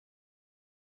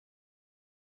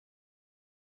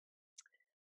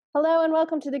Hello and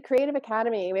welcome to the Creative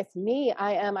Academy. With me,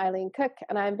 I am Eileen Cook,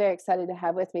 and I'm very excited to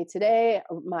have with me today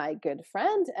my good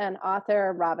friend and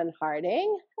author, Robyn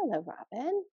Harding. Hello,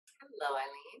 Robyn. Hello,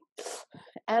 Eileen.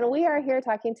 And we are here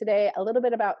talking today a little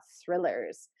bit about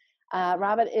thrillers.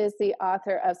 Robyn is the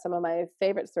author of some of my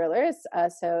favorite thrillers.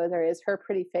 So there is Her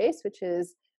Pretty Face, which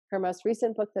is her most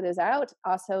recent book that is out.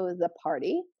 Also, The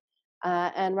Party.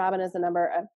 And Robyn is a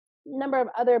number of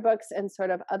other books and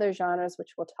sort of other genres, which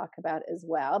we'll talk about as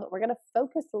well. But we're going to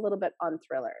focus a little bit on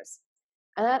thrillers.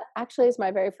 And that actually is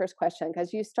my very first question,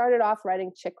 because you started off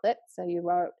writing chick lit, so you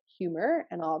wrote humor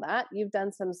and all that. You've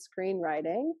done some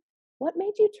screenwriting. What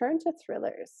made you turn to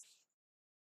thrillers?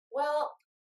 Well,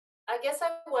 I guess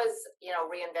I was,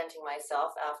 reinventing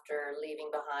myself after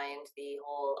leaving behind the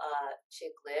whole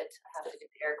chick lit, I have to do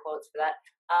air quotes for that,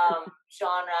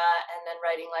 genre, and then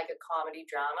writing like a comedy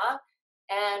drama.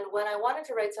 And when I wanted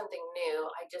to write something new,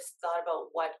 I just thought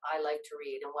about what I like to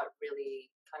read and what really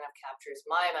kind of captures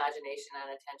my imagination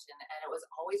and attention. And it was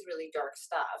always really dark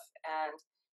stuff. And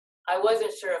I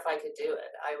wasn't sure if I could do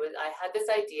it. I had this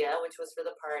idea, which was for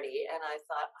The Party, and I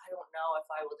thought, I don't know if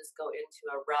I will just go into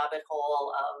a rabbit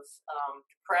hole of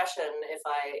depression if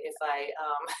I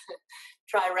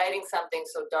try writing something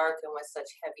so dark and with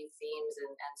such heavy themes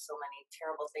and so many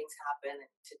terrible things happen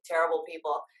to terrible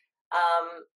people.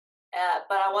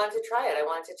 But I wanted to try it. I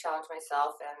wanted to challenge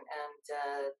myself and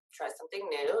try something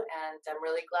new, and I'm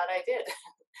really glad I did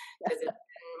because it's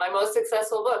my most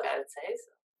successful book, I would say. So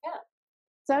yeah.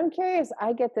 So I'm curious,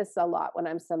 I get this a lot when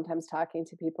I'm sometimes talking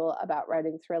to people about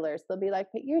writing thrillers. They'll be like,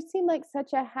 but you seem like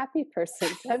such a happy person.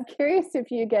 So I'm curious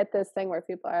if you get this thing where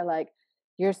people are like,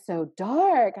 you're so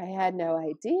dark. I had no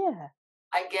idea.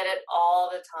 I get it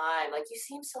all the time. Like, you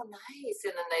seem so nice.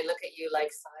 And then they look at you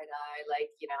like side eye, like,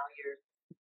 you're,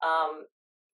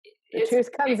 The truth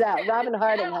comes out. Robyn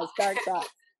Harding yeah. has dark thoughts.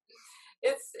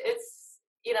 it's,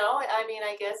 I mean,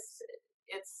 I guess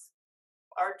it's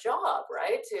our job,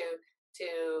 right?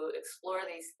 To explore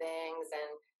these things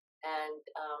and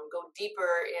go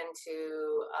deeper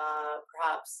into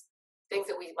perhaps things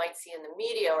that we might see in the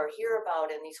media or hear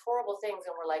about and these horrible things,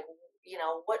 and we're like,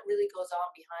 what really goes on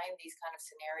behind these kind of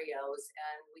scenarios,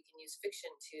 and we can use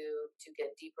fiction to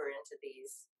get deeper into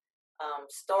these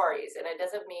stories. And it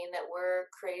doesn't mean that we're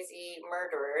crazy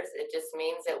murderers. It just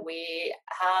means that we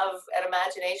have an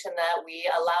imagination that we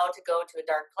allow to go to a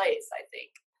dark place, I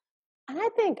think. And I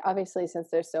think, obviously, since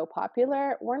they're so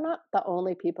popular, we're not the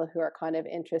only people who are kind of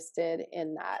interested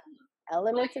in that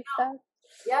element of stuff.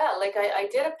 Yeah, like I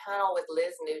did a panel with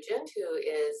Liz Nugent, who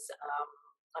is,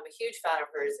 I'm a huge fan of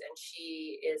hers, and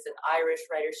she is an Irish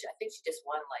writer. I think she just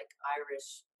won like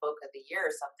Irish Book of the Year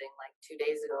or something like 2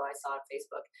 days ago. I saw on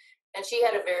Facebook, and she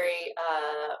had a very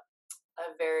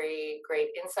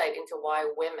great insight into why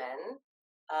women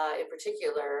in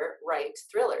particular write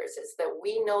thrillers. Is that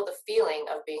we know the feeling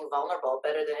of being vulnerable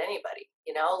better than anybody.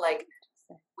 Like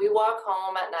we walk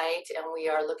home at night and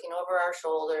we are looking over our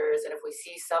shoulders, and if we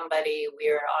see somebody, we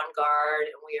are on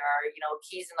guard and we are,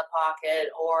 keys in the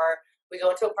pocket, or we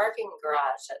go into a parking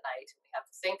garage at night and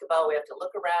we have to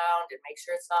look around and make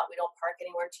sure we don't park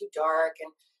anywhere too dark, and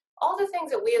all the things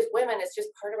that we as women, it's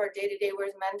just part of our day-to-day,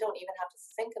 whereas men don't even have to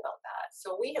think about that.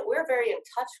 So we're very in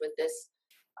touch with this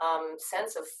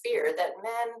sense of fear that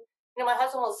men, my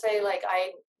husband will say, like,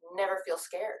 I never feel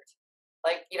scared.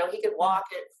 Like, he could walk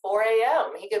at 4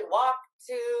 a.m. He could walk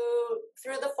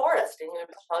through the forest and he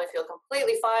would probably feel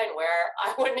completely fine, where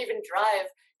I wouldn't even drive,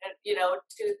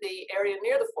 to the area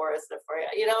near the forest at 4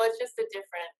 a.m. It's just a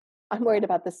different. I'm worried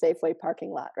about the Safeway parking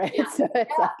lot, right? Yeah. So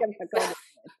it's like I'm not going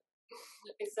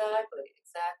Exactly.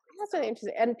 That's really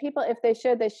interesting. And people, if they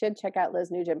should check out Liz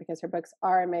Nugent, because her books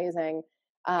are amazing.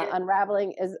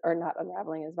 Unraveling is, or not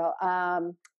Unraveling as well.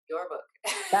 Your book.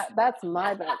 That's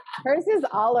my book. Hers is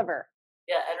Oliver.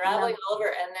 Yeah, Unraveling Oliver.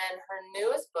 And then her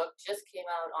newest book just came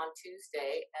out on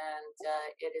Tuesday, and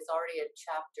it is already a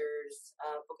chapters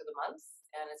book of the month,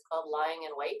 and it's called Lying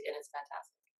in Wait, and it's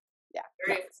fantastic. Yeah.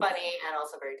 Very funny and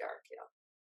also very dark,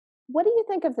 What do you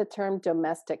think of the term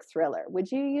domestic thriller?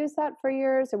 Would you use that for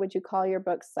yours, or would you call your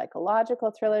books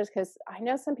psychological thrillers? Because I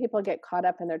know some people get caught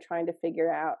up and they're trying to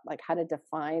figure out like how to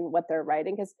define what they're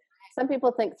writing. Because some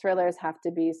people think thrillers have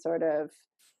to be sort of,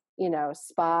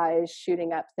 spies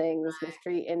shooting up things,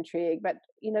 mystery, intrigue. But,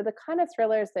 the kind of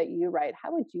thrillers that you write,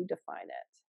 how would you define it?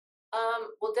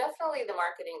 Well, definitely the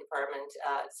marketing department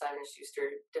at Simon &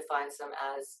 Schuster defines them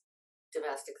as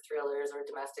domestic thrillers or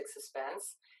domestic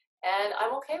suspense. And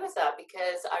I'm okay with that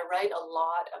because I write a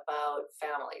lot about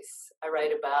families. I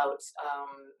write about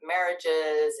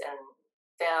marriages and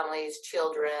families,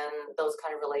 children, those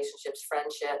kind of relationships,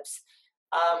 friendships.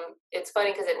 It's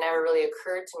funny because it never really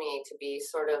occurred to me to be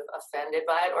sort of offended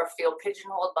by it or feel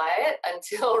pigeonholed by it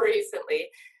until recently.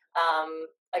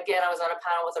 Again, I was on a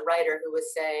panel with a writer who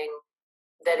was saying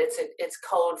that it's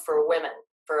code for women,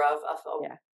 for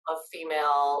a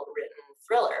female written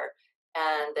thriller,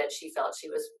 and that she felt she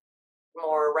was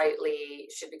more rightly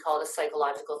should be called a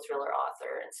psychological thriller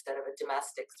author instead of a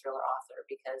domestic thriller author,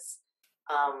 because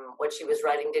what she was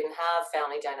writing didn't have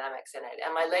family dynamics in it.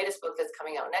 And my latest book that's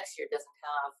coming out next year doesn't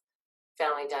have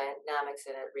family dynamics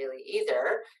in it really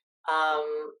either.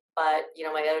 But you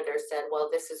know, my editor said, well,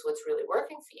 this is what's really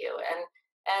working for you.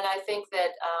 And I think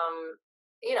that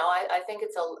you know, I think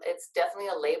it's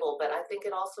definitely a label, but I think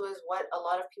it also is what a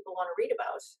lot of people want to read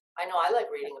about. I know I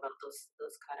like reading about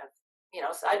those kind of, you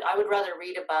know, so I would rather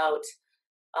read about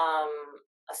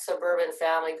a suburban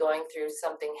family going through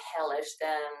something hellish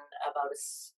than about a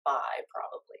spy,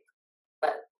 probably.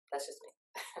 But that's just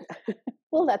me.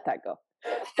 We'll let that go.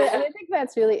 And I think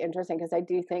that's really interesting, because I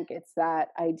do think it's that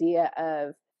idea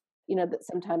of, you know, that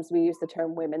sometimes we use the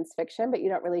term women's fiction, but you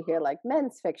don't really hear like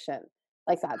men's fiction.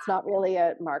 Like, that's not really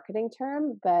a marketing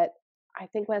term, but I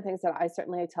think one of the things that I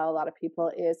certainly tell a lot of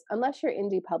people is, unless you're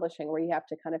indie publishing where you have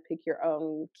to kind of pick your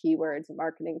own keywords and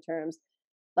marketing terms,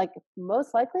 like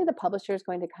most likely the publisher is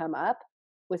going to come up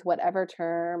with whatever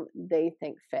term they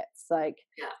think fits. Like,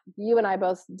 you and I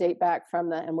both date back from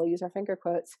the, and we'll use our finger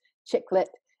quotes, chick lit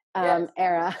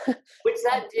era. Which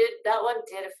that one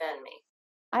did offend me.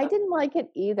 I didn't like it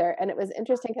either. And it was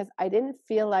interesting because I didn't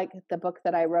feel like the book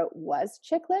that I wrote was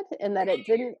chick lit, in that it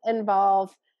didn't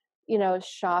involve, you know,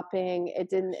 shopping. It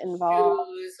didn't involve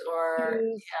shoes or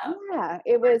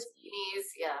it was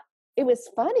yeah. It was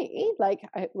funny. Like,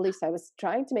 at least I was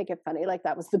trying to make it funny. Like,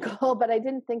 that was the goal, but I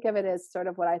didn't think of it as sort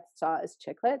of what I saw as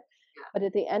chick lit. Yeah. But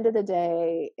at the end of the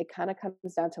day, it kind of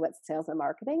comes down to what sales and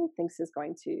marketing thinks is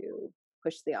going to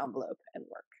push the envelope and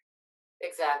work.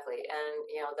 Exactly. And,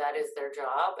 you know, that is their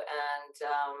job. And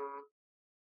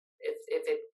if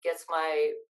it gets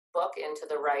my book into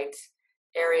the right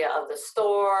area of the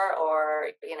store, or,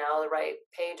 you know, the right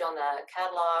page on the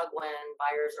catalog when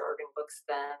buyers are ordering books,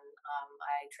 then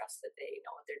I trust that they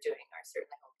know what they're doing, or I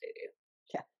certainly hope they do.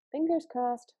 Yeah. Fingers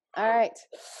crossed. All right.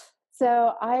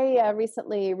 So I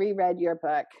recently reread your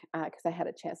book because I had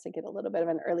a chance to get a little bit of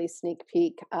an early sneak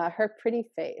peek, Her Pretty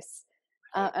Face.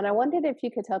 And I wondered if you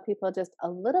could tell people just a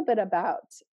little bit about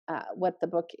what the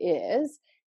book is,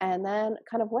 and then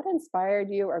kind of what inspired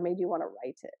you or made you want to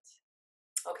write it.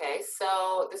 Okay,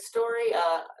 so the story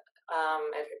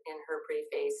in Her Pretty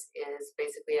Face is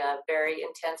basically a very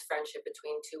intense friendship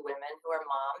between two women who are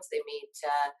moms. They meet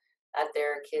at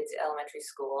their kids' elementary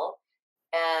school,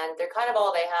 and they're kind of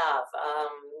all they have.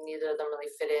 Neither of them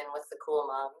really fit in with the cool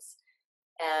moms.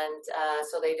 And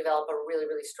so they develop a really,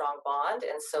 really strong bond,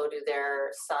 and so do their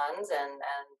sons. And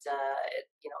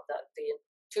you know, the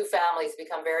two families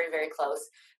become very, very close.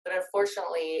 But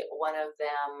unfortunately, one of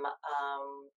them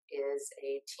is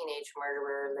a teenage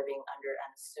murderer living under an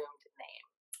assumed name.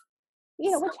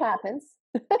 Yeah, which happens.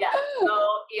 Yeah. So,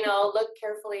 you know, look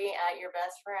carefully at your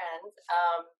best friend.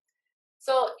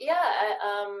 So yeah,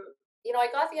 you know, I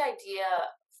got the idea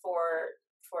for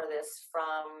this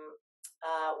from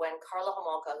when Karla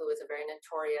Homolka, who is a very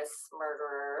notorious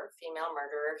murderer, female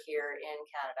murderer here in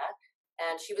Canada,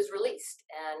 and she was released.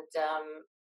 And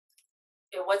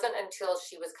it wasn't until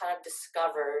she was kind of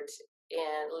discovered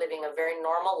in living a very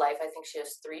normal life. I think she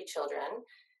has 3 children,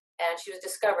 and she was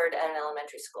discovered at an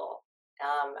elementary school,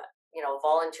 you know,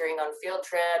 volunteering on field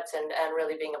trips and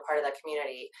really being a part of that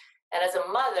community. And as a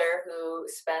mother who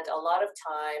spent a lot of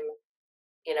time,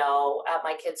 you know, at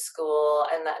my kids' school,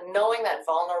 and knowing that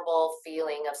vulnerable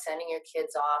feeling of sending your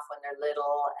kids off when they're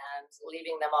little and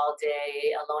leaving them all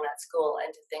day alone at school,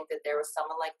 and to think that there was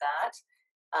someone like that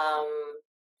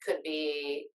could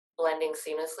be blending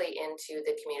seamlessly into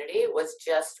the community was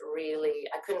just really,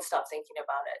 I couldn't stop thinking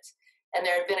about it. And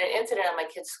there had been an incident at my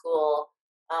kids' school,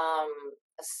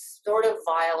 a sort of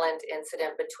violent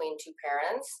incident between 2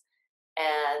 parents,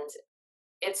 and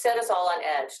it set us all on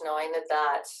edge, knowing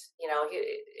that you know,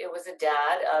 it was a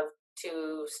dad of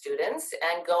 2 students,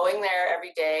 and going there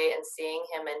every day and seeing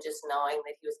him and just knowing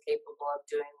that he was capable of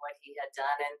doing what he had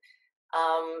done. And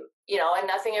you know, and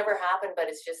nothing ever happened, but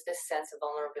it's just this sense of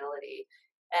vulnerability.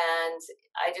 And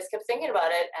I just kept thinking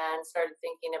about it and started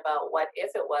thinking about what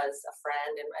if it was a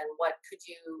friend, and what could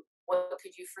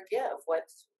you forgive? What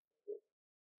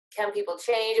can people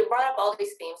change? It brought up all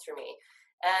these themes for me.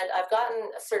 And I've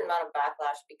gotten a certain amount of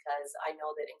backlash because I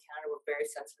know that in Canada we're very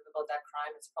sensitive about that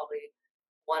crime. It's probably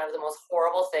one of the most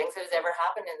horrible things that has ever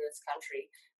happened in this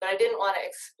country. But I didn't want to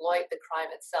exploit the crime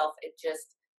itself. It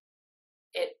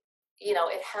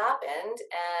it happened,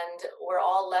 and we're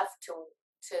all left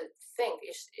to think,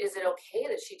 is it okay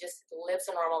that she just lives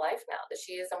a normal life now, that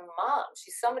she is a mom,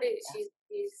 she's somebody, she's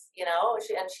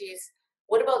she's,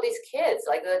 what about these kids?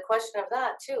 Like, the question of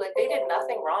that too, like, they did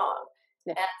nothing wrong,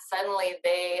 Yeah. and suddenly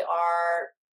they are,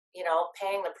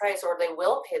 paying the price, or they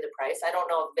will pay the price. I don't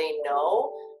know if they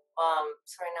know.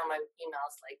 Sorry, now my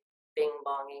email's like bing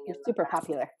bonging You're in the super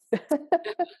popular.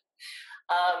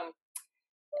 um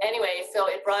anyway, so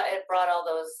it brought all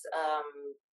those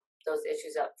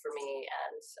issues up for me,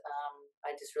 and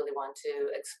I just really want to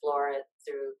explore it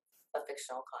through a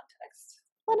fictional context.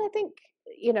 Well, I think,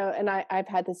 and I've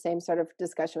had the same sort of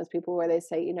discussion with people where they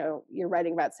say, you're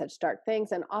writing about such dark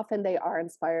things, and often they are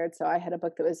inspired. So I had a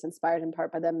book that was inspired in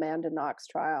part by the Amanda Knox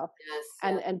trial, Yes,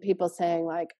 yeah. and people saying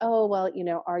like, oh, well,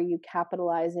 are you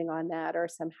capitalizing on that or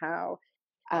somehow?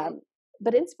 Mhm.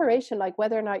 But inspiration, like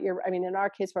whether or not I mean, in our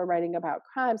case, we're writing about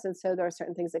crimes, and so there are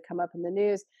certain things that come up in the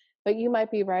news, but you might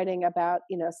be writing about,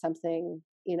 something,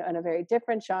 in a very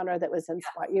different genre that was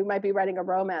inspired. You might be writing a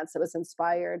romance that was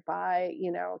inspired by,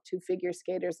 two figure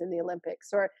skaters in the Olympics,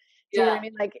 or do you know what Yeah. I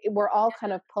mean? Like we're all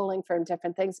kind of pulling from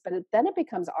different things, but then it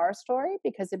becomes our story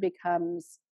because it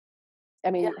becomes, I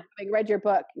Yeah. mean, having read your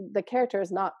book, the character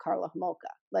is not Carla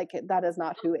Homolka. Like that is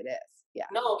not who it is. Yeah.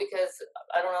 No, because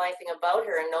I don't know anything about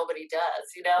her, and nobody does.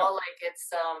 Yeah. Like, it's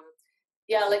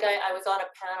yeah, like, I was on a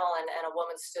panel, and a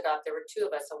woman stood up. There were two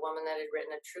of us, a woman that had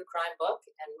written a true crime book,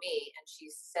 and me, and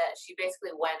she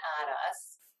basically went at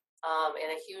us in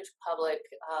a huge public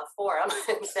forum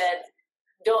and said,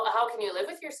 don't, how can you live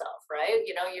with yourself, right?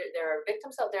 There are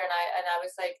victims out there. And I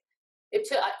was like, it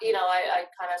took, I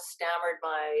kind of stammered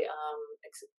my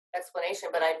explanation,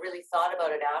 but I really thought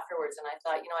about it afterwards, and I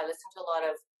thought, I listened to a lot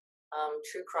of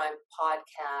true crime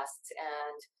podcasts,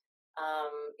 and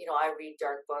I read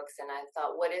dark books, and I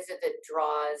thought, what is it that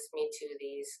draws me to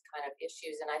these kind of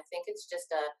issues? And I think it's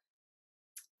just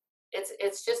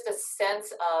a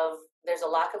sense of, there's a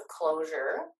lack of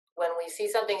closure when we see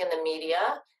something in the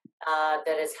media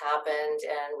that has happened,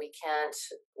 and we can't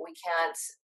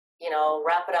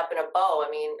wrap it up in a bow. I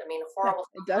mean, Yeah. horrible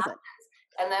It stuff doesn't. happens,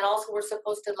 and then also we're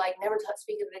supposed to, like, never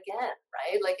speak of it again,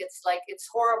 right? Like it's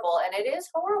horrible, and it is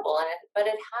horrible, but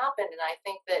it happened, and I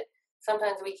think that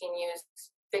sometimes we can use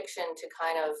fiction to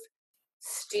kind of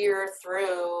steer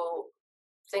through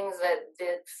things, that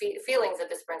the feelings that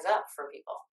this brings up for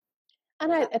people.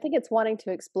 And I think it's wanting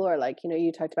to explore, like,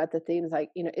 you talked about the themes, like,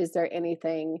 is there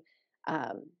anything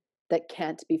um, that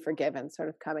can't be forgiven sort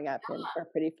of coming up in our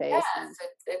pretty face? Yes, And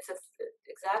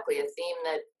exactly a theme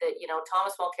that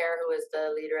Thomas Mulcair, who was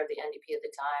the leader of the NDP at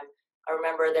the time, I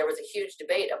remember there was a huge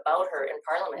debate about her in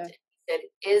Parliament. yeah, He said,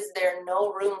 "Is there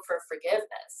no room for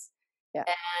forgiveness?" yeah,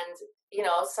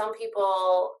 And some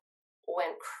people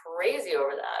went crazy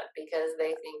over that because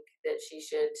they think that she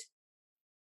should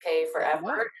pay I don't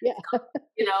forever. know. Yeah.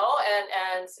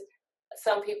 And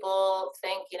some people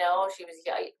think she was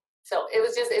young. So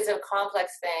it's a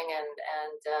complex thing, and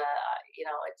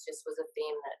it just was a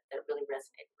theme that really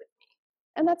resonated with me.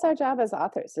 And that's our job as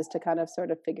authors, is to kind of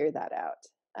sort of figure that out.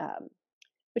 Um,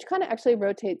 which kind of actually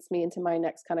rotates me into my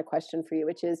next kind of question for you,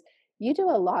 which is, you do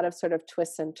a lot of sort of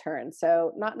twists and turns.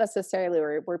 So not necessarily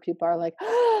where people are like,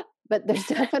 but there's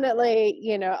definitely,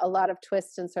 a lot of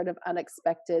twists and sort of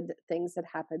unexpected things that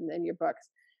happen in your books.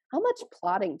 How much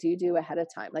plotting do you do ahead of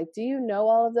time? Like, do you know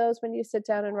all of those when you sit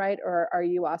down and write, or are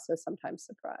you also sometimes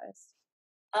surprised?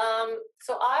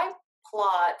 So I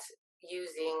plot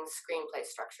using screenplay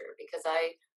structure because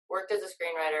I worked as a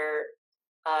screenwriter.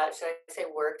 Should I say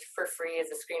worked for free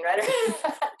as a screenwriter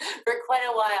for quite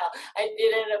a while. I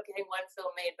did end up getting one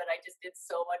film made, but I just did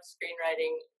so much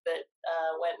screenwriting that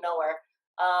went nowhere.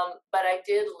 But I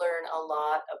did learn a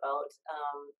lot about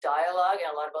dialogue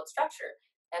and a lot about structure.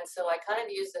 And so I kind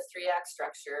of use the 3-act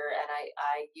structure, and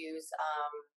I use,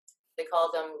 they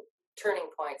call them turning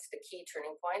points, the key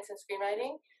turning points in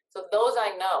screenwriting. So those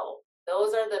I know.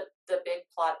 Those are the big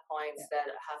plot points that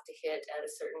have to hit at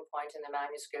a certain point in the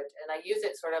manuscript, and I use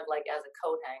it sort of like as a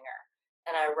coat hanger,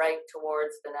 and I write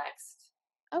towards the next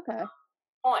Okay.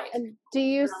 point And do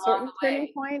you use along certain the turning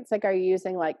way. points? Like, are you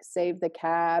using like Save the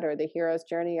Cat or The Hero's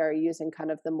Journey? Or are you using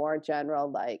kind of the more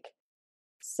general, like,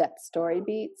 set story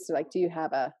beats? Like, do you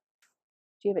have a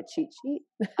cheat sheet?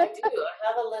 I do. I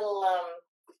have a little.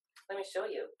 Let me show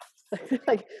you.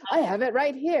 Like, I have it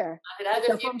right here. It has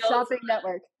a The few Home notes. Shopping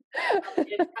Network.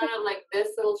 It's kind of like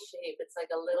this little shape. It's like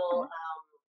a little.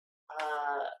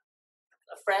 Okay.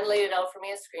 A friend laid it out for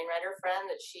me, a screenwriter friend,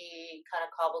 that she kind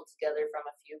of cobbled together from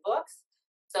a few books.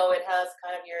 So it has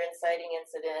kind of your inciting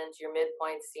incident, your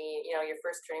midpoint scene, your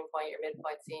first turning point, your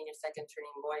midpoint scene, your second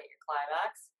turning point, your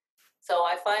climax. So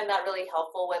I find that really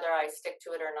helpful, whether I stick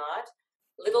to it or not.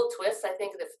 Little twists, I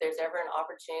think if there's ever an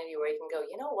opportunity where you can go,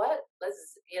 you know what,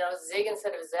 let's, zig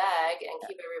instead of zag and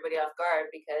keep everybody off guard,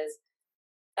 because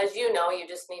as you know, you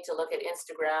just need to look at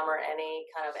Instagram or any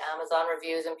kind of Amazon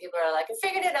reviews, and people are like, I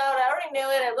figured it out, I already knew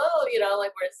it,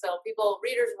 like where so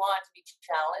readers want to be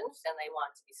challenged and they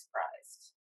want to be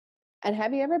surprised. And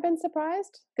have you ever been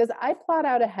surprised? Because I plot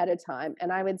out ahead of time, and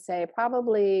I would say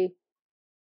probably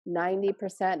 90%,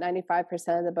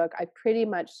 95% of the book, I pretty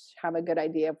much have a good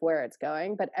idea of where it's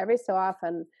going. But every so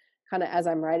often, kind of as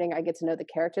I'm writing, I get to know the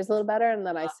characters a little better. And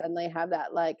then I suddenly have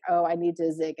that, like, oh, I need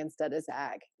to zig instead of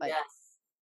zag. Like, yes.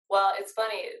 Well, it's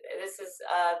funny. This is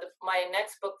my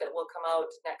next book that will come out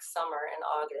next summer in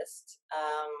August,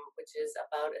 which is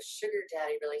about a sugar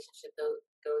daddy relationship that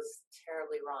goes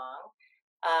terribly wrong.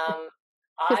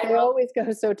 because they always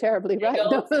go so terribly right.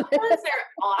 Sometimes they're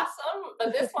awesome,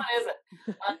 but this one isn't.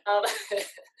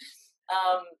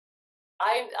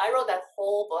 I wrote that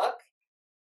whole book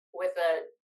with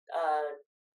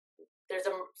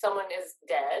someone is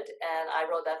dead, and I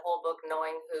wrote that whole book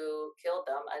knowing who killed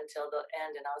them until the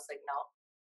end, and I was like,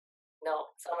 no,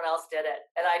 someone else did it,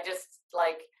 and I just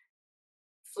like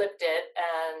flipped it,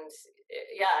 and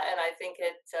and I think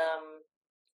it.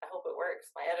 I hope it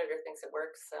works. My editor thinks it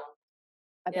works, so.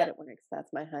 I bet it works.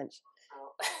 That's my hunch.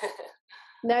 Oh.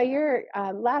 Now, your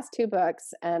last two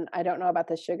books, and I don't know about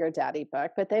the Sugar Daddy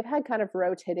book, but they've had kind of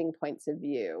rotating points of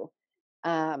view.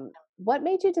 What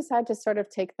made you decide to sort of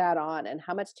take that on, and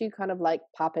how much do you kind of like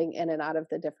popping in and out of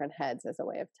the different heads as a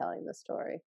way of telling the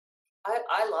story?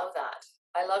 I love that.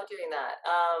 I love doing that.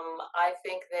 I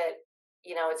think that,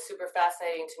 it's super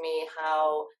fascinating to me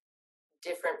how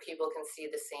different people can see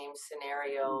the same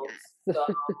scenario so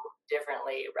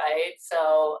differently, right?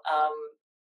 So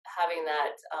having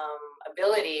that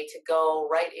ability to go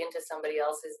right into somebody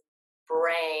else's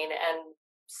brain and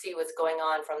see what's going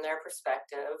on from their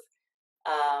perspective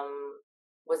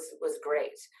was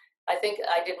great. I think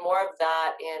I did more of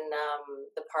that in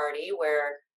The Party,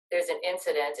 where there's an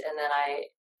incident and then I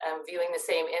am viewing the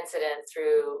same incident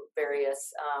through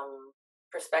various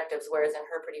perspectives, whereas in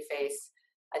Her Pretty Face,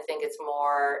 I think it's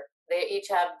more, they each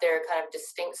have their kind of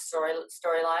distinct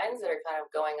storylines that are kind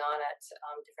of going on at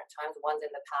different times. One's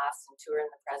in the past and two are in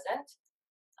the present.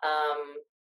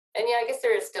 And I guess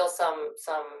there is still some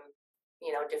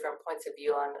different points of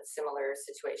view on a similar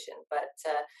situation. But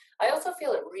I also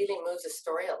feel it really moves the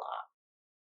story along.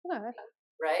 Yeah.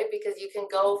 Right? Because you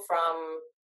can go from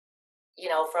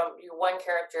one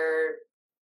character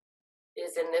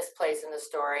is in this place in the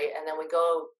story, and then we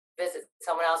go visit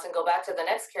someone else and go back to the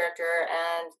next character,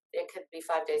 and it could be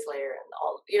 5 days later, and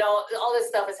all this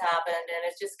stuff has happened, and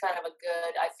it's just kind of a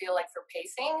good, I feel like for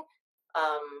pacing,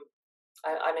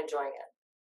 I'm enjoying it.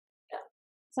 Yeah.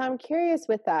 So I'm curious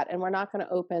with that, and we're not going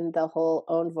to open the whole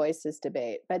own voices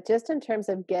debate, but just in terms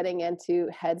of getting into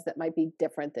heads that might be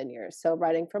different than yours. So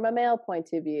writing from a male point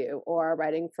of view or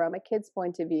writing from a kid's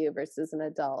point of view versus an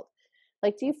adult.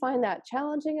 Like, do you find that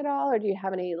challenging at all? Or do you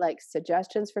have any like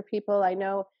suggestions for people? I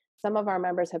know some of our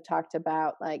members have talked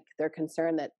about like their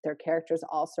concern that their characters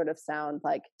all sort of sound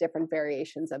like different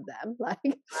variations of them. Like,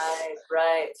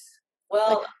 right.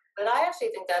 Well, but I actually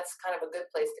think that's kind of a good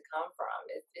place to come from.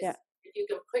 If you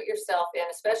can put yourself in,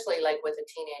 especially like with a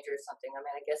teenager or something. I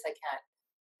mean, I guess I can't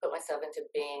put myself into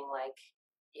being like,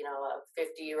 a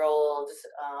 50-year-old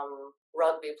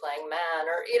rugby playing man,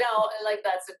 or like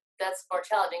that's more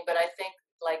challenging. But I think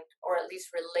like, or at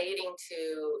least relating to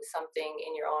something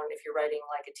in your own, if you're writing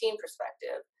like a teen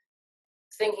perspective,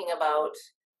 thinking about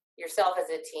yourself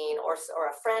as a teen or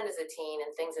a friend as a teen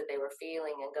and things that they were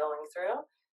feeling and going through.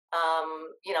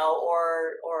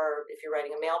 Or if you're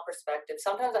writing a male perspective,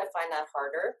 sometimes I find that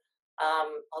harder.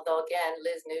 Although again,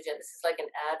 Liz Nugent, this is like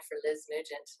an ad for Liz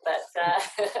Nugent, but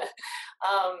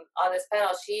on this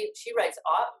panel, she writes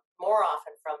more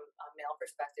often from a male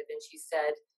perspective, and she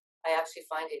said, I actually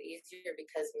find it easier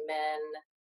because men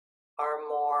are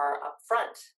more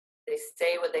upfront. They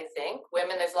say what they think.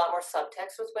 Women, there's a lot more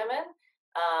subtext with women.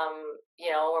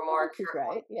 We're more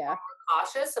right, yeah,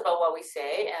 cautious about what we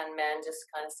say, and men just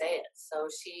kind of say it. So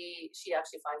she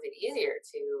actually finds it easier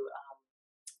to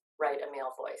write a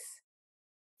male voice.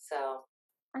 So,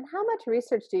 and how much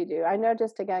research do you do? I know,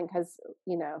 just again, because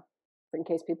in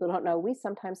case people don't know, we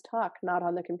sometimes talk not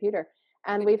on the computer,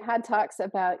 and we've had talks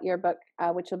about your book,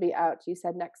 which will be out, you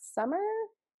said next summer,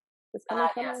 this coming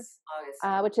summer? Yes,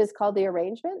 August. Which is called The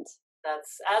Arrangement.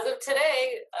 That's as of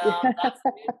today. That's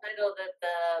the new title that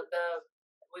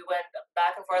we went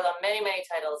back and forth on many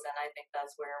titles, and I think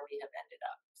that's where we have ended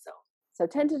up. So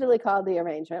tentatively called The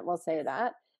Arrangement. We'll say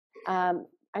that.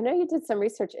 I know you did some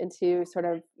research into sort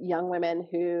of young women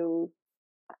who,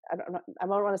 I don't know, I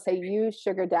don't want to say use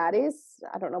sugar daddies.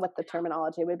 I don't know what the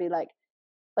terminology would be like.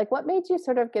 Like, what made you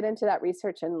sort of get into that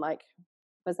research, and like,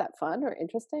 was that fun or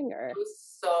interesting or? It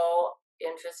was so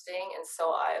interesting and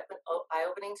so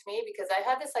eye-opening to me because I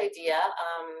had this idea.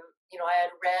 I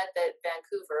had read that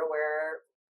Vancouver, where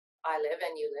I live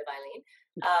and you live, Eileen,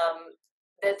 um,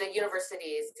 that the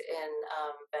universities in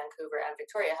Vancouver and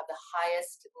Victoria have the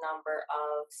highest number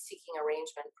of seeking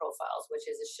arrangement profiles, which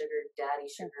is a sugar daddy,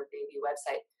 sugar baby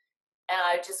website. And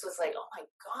I just was like, oh my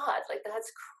God, like that's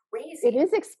It crazy.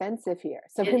 is expensive here,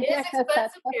 so It maybe is I guess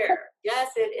that's expensive here. Yes,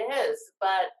 it is.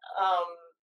 But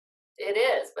it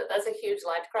is, but that's a huge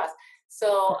line to cross.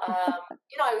 So,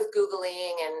 I was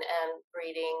Googling and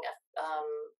reading um,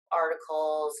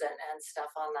 articles and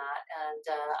stuff on that. And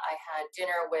I had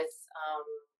dinner with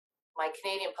my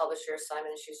Canadian publisher,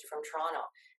 Simon and Schuster from Toronto.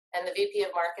 And the VP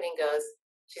of marketing goes,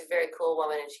 she's a very cool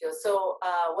woman. And she goes, so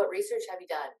what research have you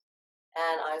done?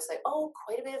 And I was like, oh,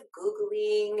 quite a bit of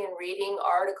Googling and reading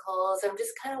articles. I'm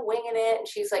just kind of winging it. And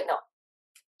she's like, no.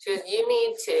 She goes, you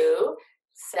need to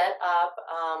set up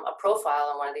a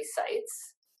profile on one of these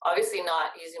sites. Obviously,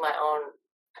 not using my own.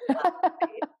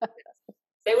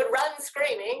 They would run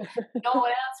screaming. No one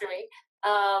would answer me.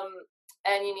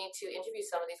 And you need to interview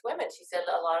some of these women. She said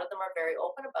a lot of them are very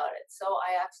open about it. So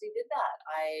I actually did that.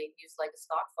 I used like a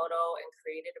stock photo and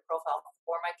created a profile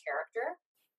for my character.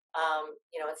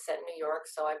 It's set in New York.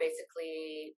 So I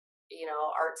basically,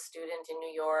 art student in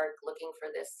New York looking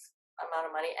for this amount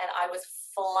of money. And I was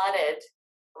flooded,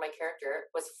 for my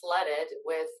character, was flooded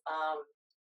with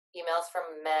emails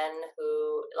from men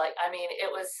who, it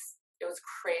was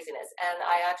craziness. And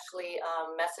I actually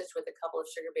messaged with a couple of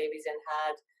sugar babies and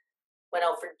went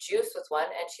out for juice with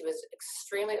one, and she was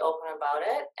extremely open about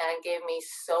it and gave me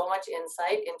so much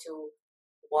insight into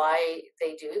why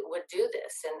they would do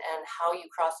this and how you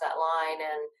cross that line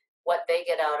and what they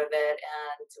get out of it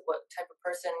and what type of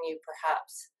person you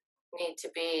perhaps need to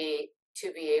be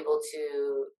able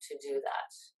to do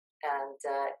that. And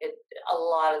a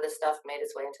lot of the stuff made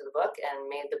its way into the book and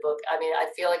made the book. I mean, I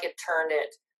feel like it turned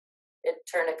it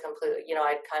completely.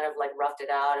 I'd kind of like roughed it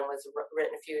out and was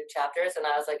written a few chapters, and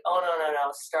I was like, oh no,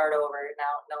 start over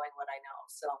now, knowing what I know.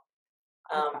 So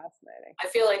That's fascinating. I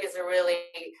feel like it's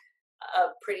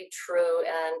a pretty true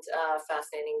and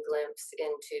fascinating glimpse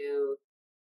into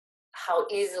how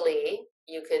easily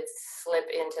you could slip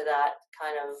into that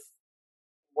kind of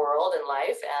world and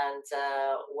life and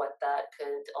what that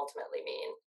could ultimately mean.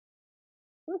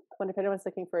 I wonder if anyone's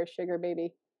looking for a sugar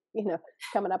baby,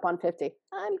 coming up on 50.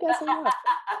 I'm guessing not.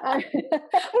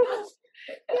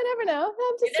 You never know.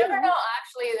 I'm You just, never know,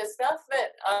 actually, the stuff that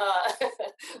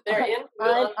they're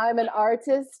into. I'm an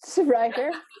artist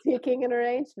writer seeking an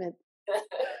arrangement.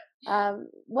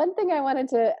 One thing I wanted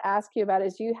to ask you about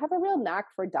is you have a real knack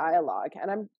for dialogue, and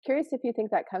I'm curious if you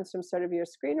think that comes from sort of your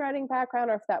screenwriting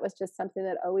background, or if that was just something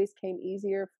that always came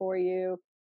easier for you,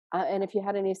 and if you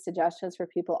had any suggestions for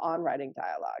people on writing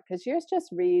dialogue, because yours just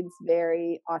reads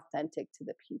very authentic to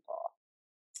the people.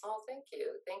 Oh, thank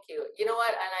you. Thank you. You know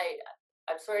what? And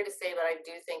I'm sorry to say, but I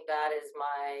do think that is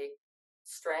my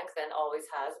strength and always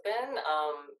has been.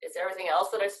 It's everything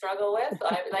else that I struggle with.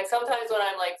 I like sometimes when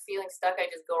I'm like feeling stuck, I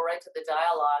just go right to the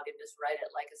dialogue and just write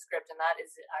it like a script. And that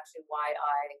is actually why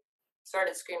I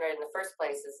started screenwriting in the first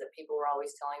place, is that people were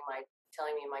always telling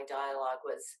me my dialogue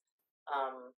was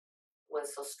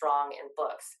so strong in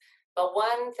books. But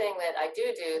one thing that I do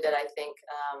that I think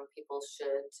people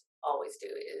should always do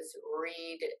is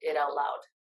read it out loud.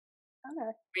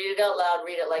 Okay. Read it out loud,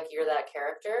 read it like you're that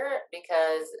character,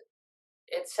 because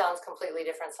it sounds completely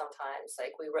different sometimes.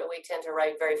 Like we tend to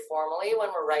write very formally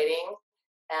when we're writing,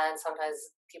 and sometimes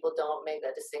people don't make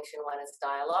that distinction when it's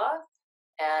dialogue,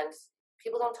 and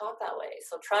people don't talk that way.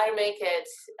 So try to make it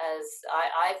as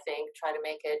I think try to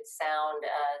make it sound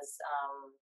as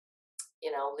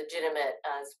legitimate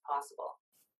as possible.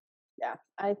 Yeah,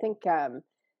 I think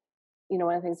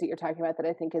one of the things that you're talking about that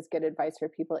I think is good advice for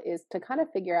people is to kind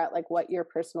of figure out like what your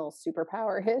personal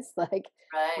superpower is, like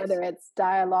Right. whether it's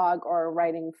dialogue or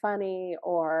writing funny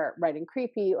or writing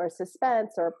creepy or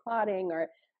suspense or plotting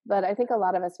but I think a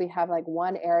lot of us, we have like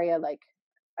one area, like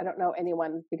I don't know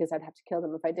anyone, because I'd have to kill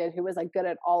them if I did, who was like good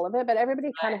at all of it, but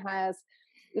everybody kind of has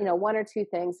one or two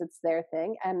things, it's their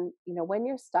thing. And when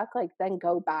you're stuck, like then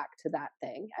go back to that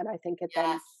thing, and I think it then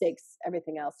Yes. takes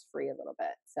everything else free a little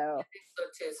bit. So I think so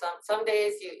too. Some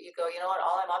days you go, you know what,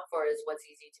 all I'm up for is what's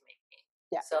easy to me.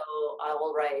 Yeah. So I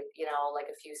will write,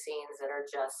 like a few scenes that are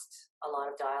just a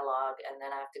lot of dialogue, and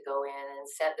then I have to go in and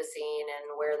set the scene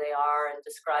and where they are and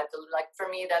describe like, for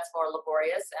me, that's more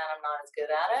laborious and I'm not as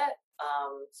good at it.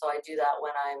 So I do that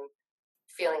when I'm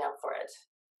feeling up for it.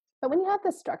 But when you have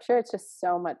the structure, it's just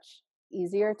so much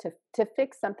easier to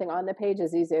fix something on the page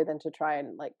is easier than to try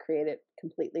and like create it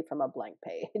completely from a blank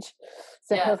page.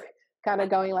 So Yes. kind of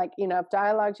going like, if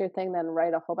dialogue's your thing, then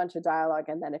write a whole bunch of dialogue.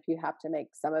 And then if you have to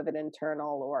make some of it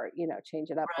internal or,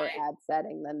 change it up or Right. add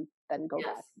setting, then go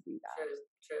back Yes. and do that.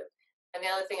 True. And the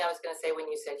other thing I was going to say when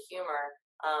you said humor,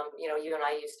 you and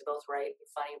I used to both write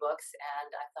funny books, and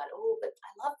I thought, oh, but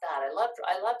I love that. I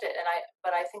loved it.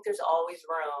 But I think there's always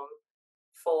room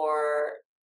for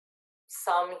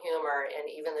some humor in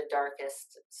even the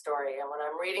darkest story. And when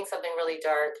I'm reading something really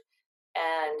dark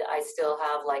and I still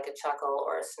have like a chuckle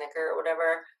or a snicker or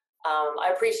whatever,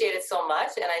 I appreciate it so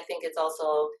much. And I think it's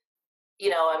also,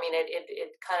 it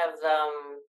kind of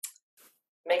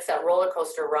makes that roller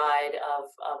coaster ride of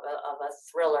a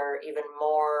thriller even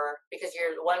more, because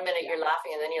you're 1 minute you're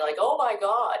laughing and then you're like, oh my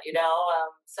God,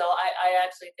 so I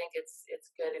actually think it's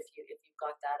good if you've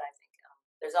got that. I think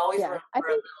there's always room I for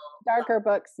think darker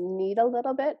books need a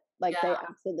little bit, like they Yeah.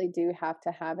 absolutely do have to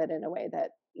have it in a way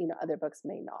that other books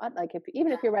may not. Like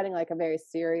even if you're writing like a very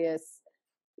serious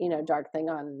dark thing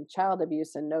on child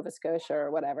abuse in Nova Scotia or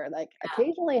whatever, like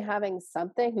occasionally having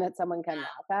something that someone can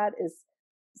laugh at is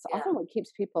often what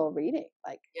keeps people reading.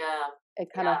 Like it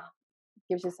kind of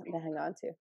gives you something to hang on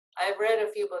to. I've read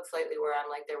a few books lately where I'm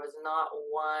like, there was not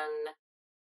one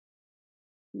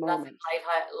nothing Moment.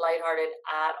 lighthearted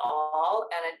at all,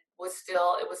 and it was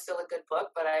still a good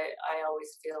book. But I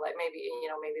always feel like maybe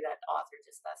that author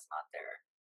just, that's not their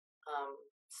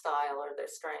style or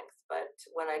their strength. But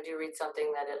when I do read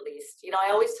something that at least, I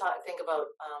always think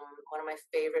about one of my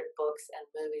favorite books and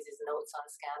movies is Notes on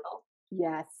a Scandal.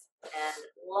 Yes. And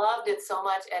loved it so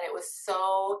much, and it was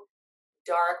so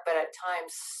dark, but at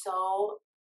times so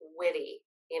witty.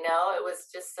 It was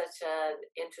just such an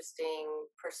interesting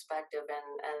perspective,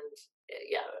 and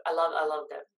I loved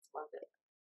it. Loved it.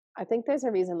 I think there's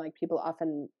a reason like people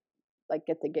often like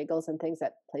get the giggles and things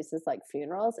at places like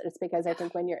funerals. It's because I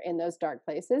think when you're in those dark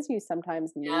places, you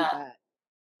sometimes need that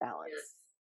balance. Yes,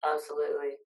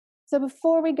 absolutely. So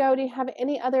before we go, do you have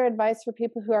any other advice for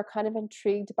people who are kind of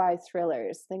intrigued by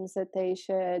thrillers, things that they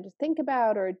should think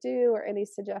about or do, or any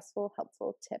suggestible,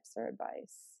 helpful tips or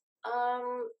advice?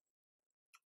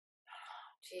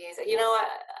 Geez, if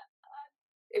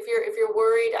you're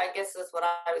worried, I guess that's what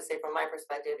I would say from my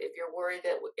perspective. If you're worried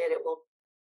that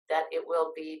it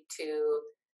will be too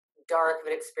dark of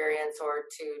an experience or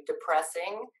too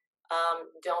depressing,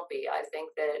 don't be. I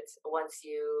think that once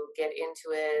you get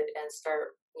into it and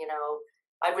start,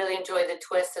 I really enjoy the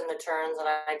twists and the turns, and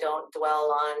I don't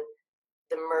dwell on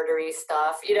the murdery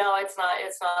stuff. It's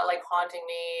not like haunting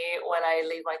me when I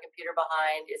leave my computer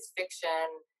behind. It's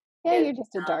fiction. Yeah, you're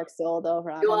just a dark soul, though,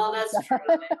 Robyn. Well, that's true.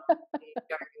 I'm a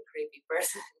dark and creepy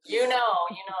person. You know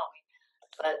me.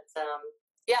 But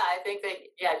I think that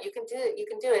you can do it. You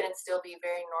can do it and still be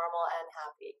very normal and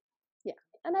happy. Yeah,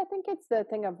 and I think it's the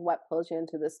thing of what pulls you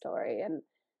into the story. And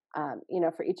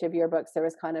for each of your books, there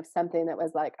was kind of something that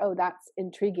was like, oh, that's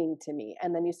intriguing to me,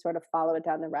 and then you sort of follow it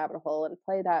down the rabbit hole and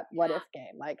play that what if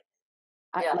game. Like,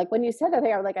 like when you said that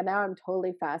thing, I was like, and now I'm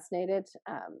totally fascinated.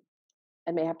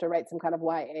 And may have to write some kind of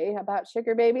YA about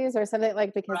sugar babies or something,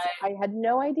 like, because I had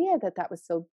no idea that was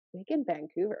so big in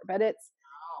Vancouver. But it's,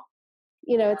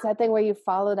 it's that thing where you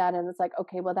follow that and it's like,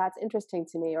 okay, well, that's interesting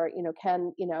to me. Or,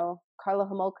 Carla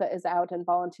Homolka is out and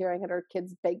volunteering at her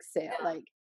kids' bake sale. Like,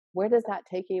 where does that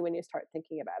take you when you start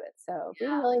thinking about it? So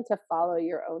being willing to follow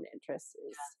your own interests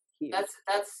is huge.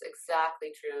 That's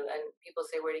exactly true. And people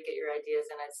say, where do you get your ideas?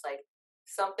 And it's like,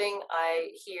 something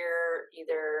I hear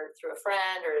either through a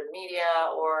friend or the media,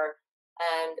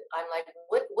 and I'm like,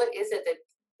 what is it that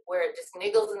where it just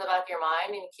niggles in the back of your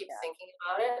mind and you keep thinking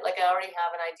about it? Like, I already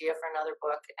have an idea for another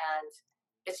book, and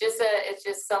it's just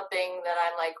something that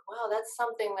I'm like, wow, that's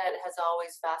something that has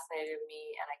always fascinated me,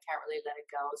 and I can't really let it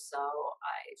go. So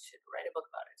I should write a book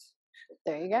about it.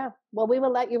 There you go. Well, we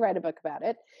will let you write a book about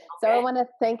it. Okay. So I want to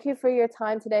thank you for your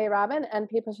time today, Robyn, and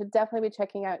people should definitely be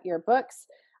checking out your books.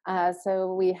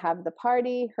 So we have The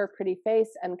Party, Her Pretty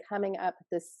Face, and coming up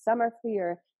this summer for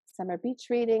your summer beach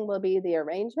reading will be The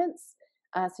Arrangements.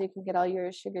 So you can get all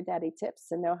your sugar daddy tips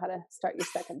and know how to start your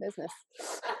second business.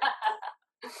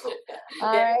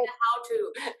 All right. How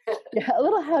to. Yeah, a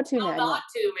little how-to manual. Not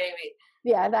to, maybe.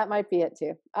 Yeah, that might be it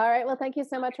too. All right. Well, thank you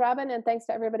so much, Robyn, and thanks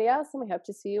to everybody else. And we hope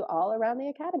to see you all around the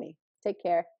Academy. Take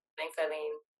care. Thanks,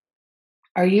 Eileen.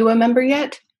 Are you a member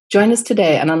yet? Join us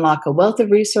today and unlock a wealth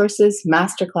of resources,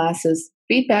 masterclasses,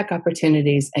 feedback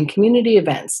opportunities, and community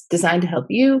events designed to help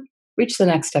you reach the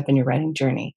next step in your writing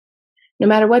journey. No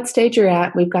matter what stage you're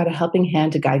at, we've got a helping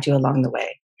hand to guide you along the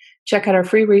way. Check out our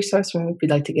free resource room if you'd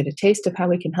like to get a taste of how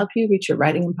we can help you reach your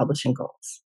writing and publishing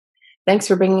goals. Thanks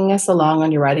for bringing us along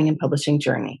on your writing and publishing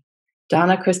journey.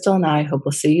 Donna, Crystal, and I hope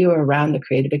we'll see you around the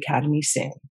Creative Academy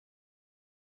soon.